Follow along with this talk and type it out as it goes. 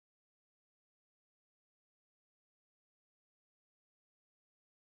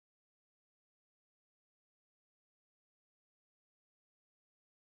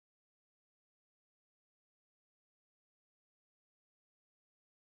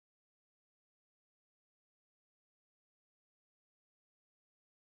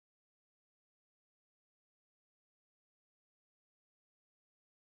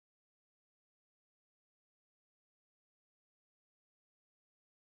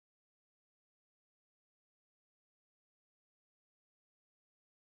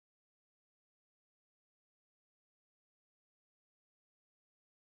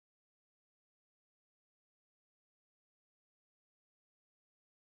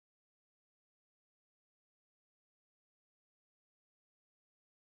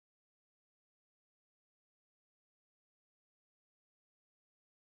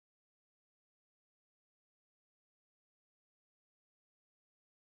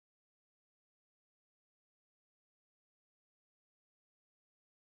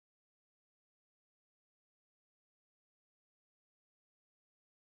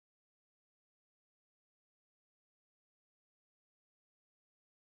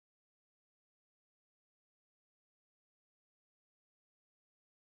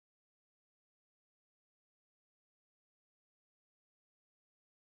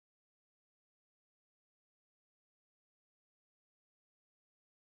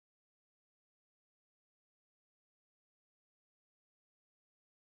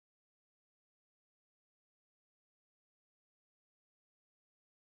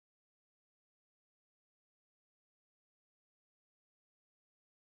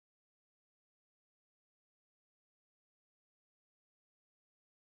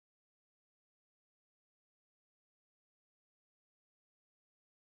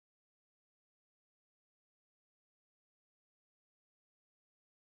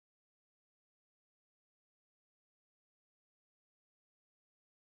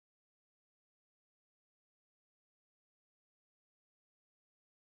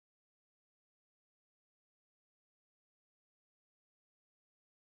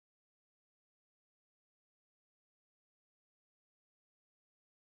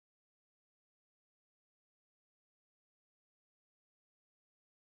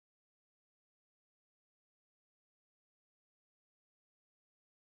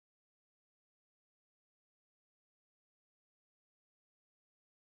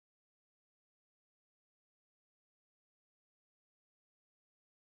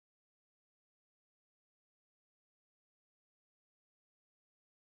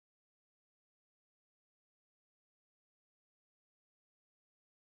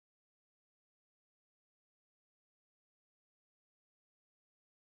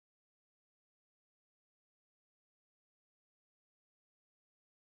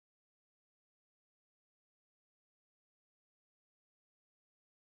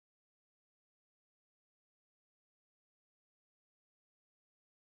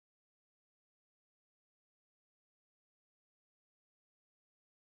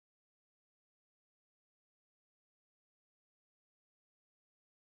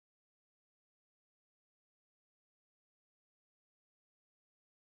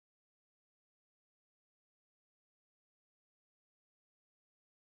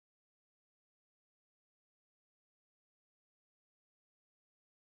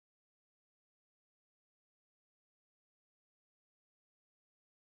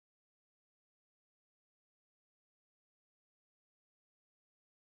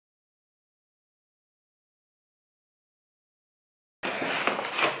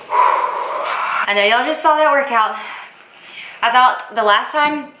I know y'all just saw that workout. I thought the last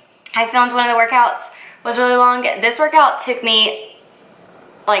time I filmed one of the workouts was really long. This workout took me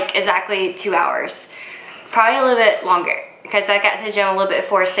like exactly 2 hours. Probably a little bit longer because I got to the gym a little bit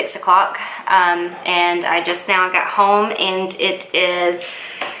before 6 o'clock. And I just now got home and it is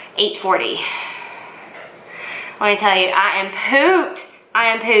 8:40. Let me tell you, I am pooped. I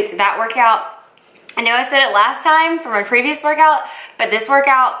am pooped. That workout, I know I said it last time for my previous workout, but this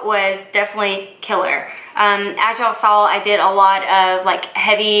workout was definitely killer. As y'all saw, I did a lot of like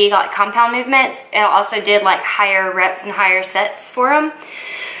heavy like compound movements, and I also did like higher reps and higher sets for them.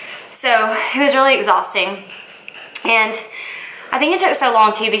 So it was really exhausting, and I think it took so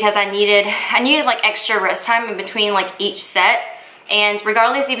long too because I needed like extra rest time in between like each set. And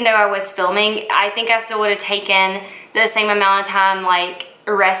regardless, even though I was filming, I think I still would have taken the same amount of time like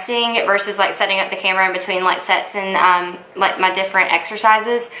resting versus like setting up the camera in between like sets and like my different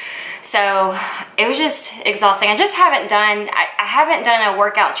exercises. So it was just exhausting. I just haven't done, I haven't done a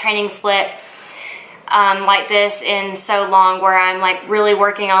workout training split like this in so long, where I'm like really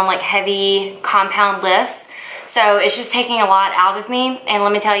working on like heavy compound lifts. So it's just taking a lot out of me. And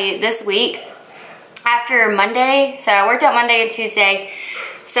let me tell you, this week after Monday, so I worked out Monday and Tuesday.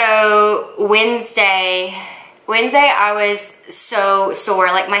 So Wednesday I was so sore.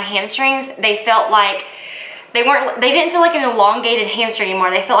 Like my hamstrings, they felt like they didn't feel like an elongated hamstring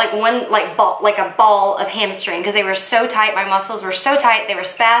anymore. They felt like one like a ball of hamstring because they were so tight. My muscles were so tight. They were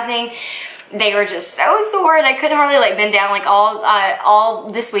spazzing. They were just so sore, and I couldn't hardly like bend down. Like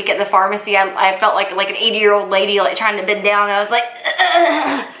all this week at the pharmacy, I felt like an 80-year-old lady like trying to bend down. I was like,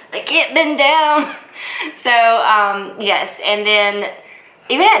 I can't bend down. So yes, and then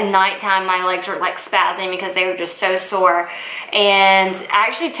even at nighttime, my legs were like spazzing because they were just so sore. And I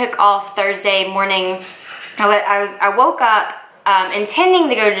actually took off Thursday morning. I woke up intending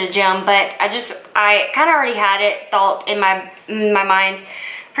to go to the gym, but I kind of already had it thought in my mind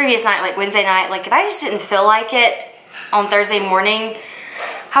previous night, like Wednesday night, like if I just didn't feel like it on Thursday morning,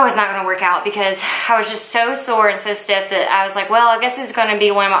 I was not going to work out because I was just so sore and so stiff that I was like, well, I guess it's going to be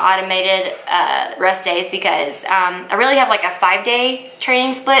one of my automated rest days because I really have like a 5-day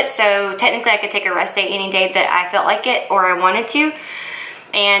training split. So technically I could take a rest day any day that I felt like it or I wanted to.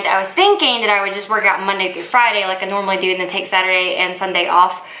 And I was thinking that I would just work out Monday through Friday like I normally do and then take Saturday and Sunday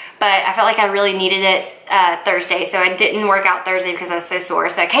off. But I felt like I really needed it Thursday. So I didn't work out Thursday because I was so sore.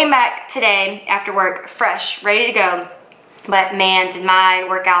 So I came back today after work fresh, ready to go. But man, did my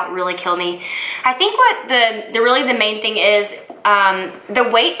workout really kill me. I think what really the main thing is, the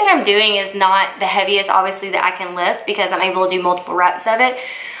weight that I'm doing is not the heaviest, obviously, that I can lift because I'm able to do multiple reps of it.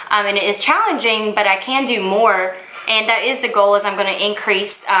 And it is challenging, but I can do more. And that is the goal, is I'm going to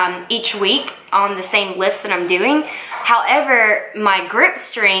increase each week on the same lifts that I'm doing. However, my grip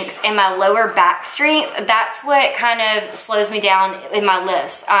strength and my lower back strength, that's what kind of slows me down in my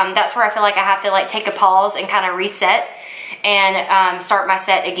lifts. That's where I feel like I have to like take a pause and kind of reset and start my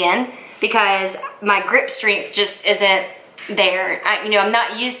set again because my grip strength just isn't there. I'm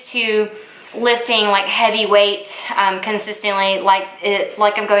not used to lifting like heavy weight consistently like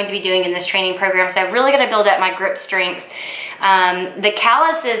I'm going to be doing in this training program. So I've really got to build up my grip strength. The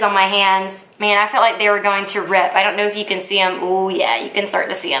calluses on my hands, man, I felt like they were going to rip. I don't know if you can see them. Oh yeah, you can start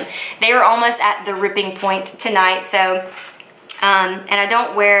to see them. They were almost at the ripping point tonight. So and I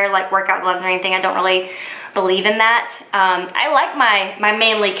don't wear like workout gloves or anything. I don't really believe in that. I like my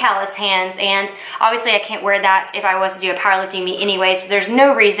manly callus hands, and obviously I can't wear that if I was to do a powerlifting meet anyway, so there's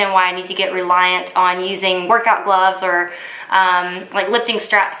no reason why I need to get reliant on using workout gloves or like lifting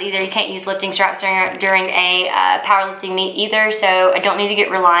straps either. You can't use lifting straps during a powerlifting meet either, so I don't need to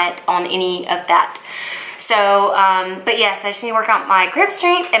get reliant on any of that. So, but yes, I just need to work on my grip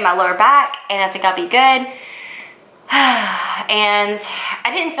strength and my lower back, and I think I'll be good. And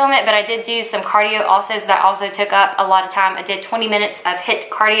I didn't film it, but I did do some cardio also, so that also took up a lot of time. I did 20 minutes of HIIT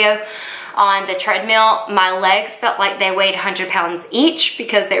cardio on the treadmill. My legs felt like they weighed 100 pounds each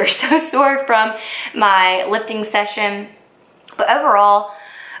because they were so sore from my lifting session. But overall,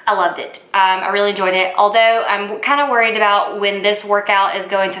 I loved it. I really enjoyed it. Although I'm kind of worried about when this workout is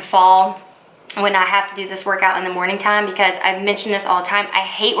going to fall, when I have to do this workout in the morning time, because I've mentioned this all the time. I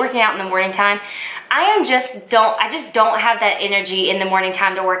hate working out in the morning time. I just don't have that energy in the morning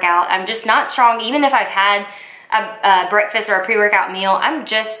time to work out. I'm just not strong. Even if I've had a breakfast or a pre-workout meal,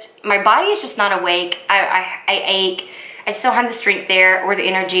 my body is just not awake. I ache. I just don't have the strength there or the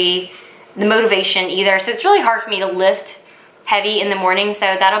energy, the motivation either. So it's really hard for me to lift heavy in the morning. So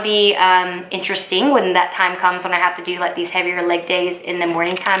that'll be interesting when that time comes, when I have to do like these heavier leg days in the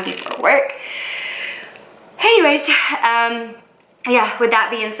morning time before work. Anyways, yeah, with that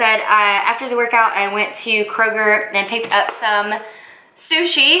being said, after the workout, I went to Kroger and picked up some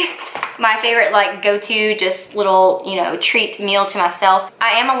sushi, my favorite like go-to just little, you know, treat meal to myself.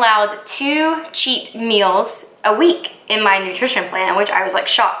 I am allowed 2 cheat meals a week in my nutrition plan, which I was like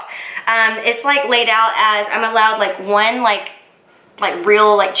shocked. It's like laid out as I'm allowed like one like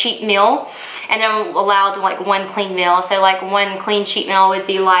real like cheat meal, and I'm allowed like 1 clean meal. So like 1 clean cheat meal would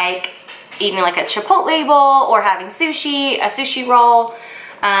be like eating like a Chipotle bowl or having sushi, a sushi roll,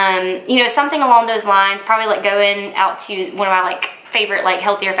 you know, something along those lines. Probably like going out to one of my like favorite like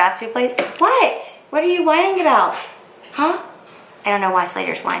healthier fast food places. What are you whining about? Huh? I don't know why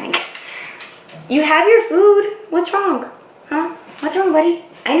Slater's whining. You have your food. What's wrong? Huh? What's wrong, buddy?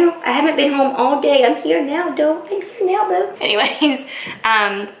 I know, I haven't been home all day. I'm here now, though. I'm here now, boo. Anyways,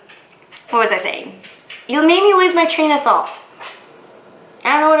 what was I saying? You made me lose my train of thought.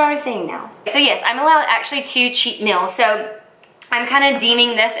 I don't know what I was saying now. So yes, I'm allowed actually 2 cheat meals. So I'm kind of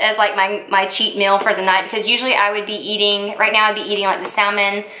deeming this as like my cheat meal for the night, because usually I would be eating, right now I'd be eating like the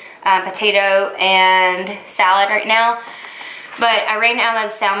salmon, potato, and salad right now. But I ran out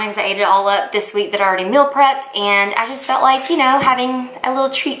of the salmon because I ate it all up this week that I already meal prepped, and I just felt like, you know, having a little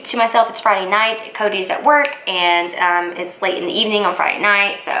treat to myself. It's Friday night, Cody's at work, and it's late in the evening on Friday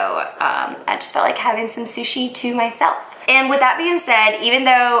night, so I just felt like having some sushi to myself. And with that being said, even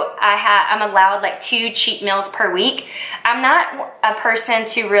though I'm allowed like 2 cheat meals per week, I'm not a person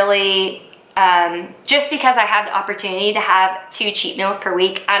to really, just because I have the opportunity to have 2 cheat meals per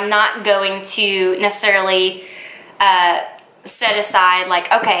week, I'm not going to necessarily set aside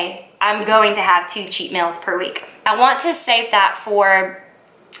like, okay, I'm going to have 2 cheat meals per week. I want to save that for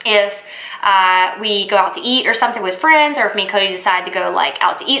if we go out to eat or something with friends, or if me and Cody decide to go like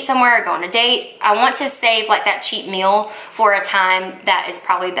out to eat somewhere or go on a date. I want to save like that cheat meal for a time that is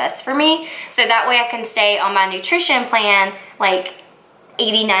probably best for me, so that way I can stay on my nutrition plan like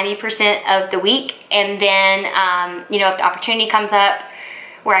 80-90% of the week, and then you know, if the opportunity comes up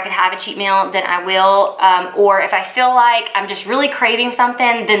where I could have a cheat meal, then I will. Or if I feel like I'm just really craving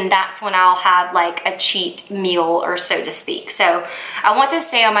something, then that's when I'll have like a cheat meal, or so to speak. So I want to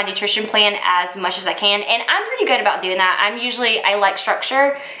stay on my nutrition plan as much as I can, and I'm pretty good about doing that. I like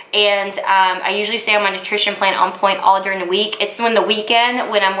structure, and I usually stay on my nutrition plan on point all during the week. It's when the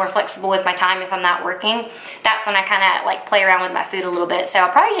weekend, when I'm more flexible with my time if I'm not working, that's when I kind of like play around with my food a little bit. So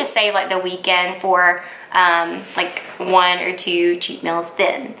I'll probably just save like the weekend for like 1 or 2 cheat meals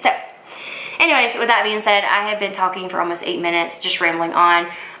then. So anyways, with that being said, I have been talking for almost 8 minutes, just rambling on.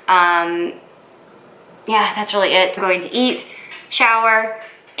 Yeah, that's really it. I'm going to eat, shower,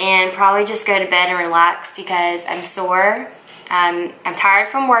 and probably just go to bed and relax because I'm sore. I'm tired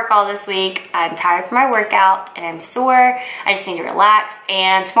from work all this week. I'm tired from my workout, and I'm sore. I just need to relax.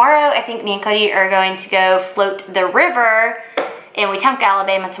 And tomorrow, I think me and Cody are going to go float the river in Wetumpka,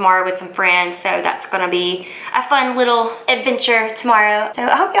 Alabama tomorrow with some friends. So that's gonna be a fun little adventure tomorrow. So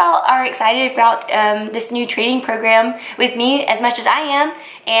I hope y'all are excited about this new training program with me as much as I am.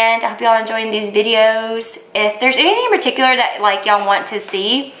 And I hope y'all are enjoying these videos. If there's anything in particular that like y'all want to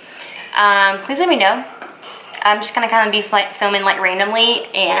see, please let me know. I'm just gonna kind of be filming like randomly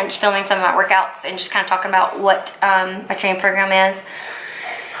and just filming some of my workouts and just kind of talking about what my training program is.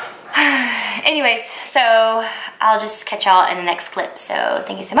 Anyways, so I'll just catch y'all in the next clip. So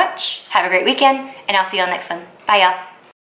thank you so much. Have a great weekend, and I'll see you on the next one. Bye, y'all.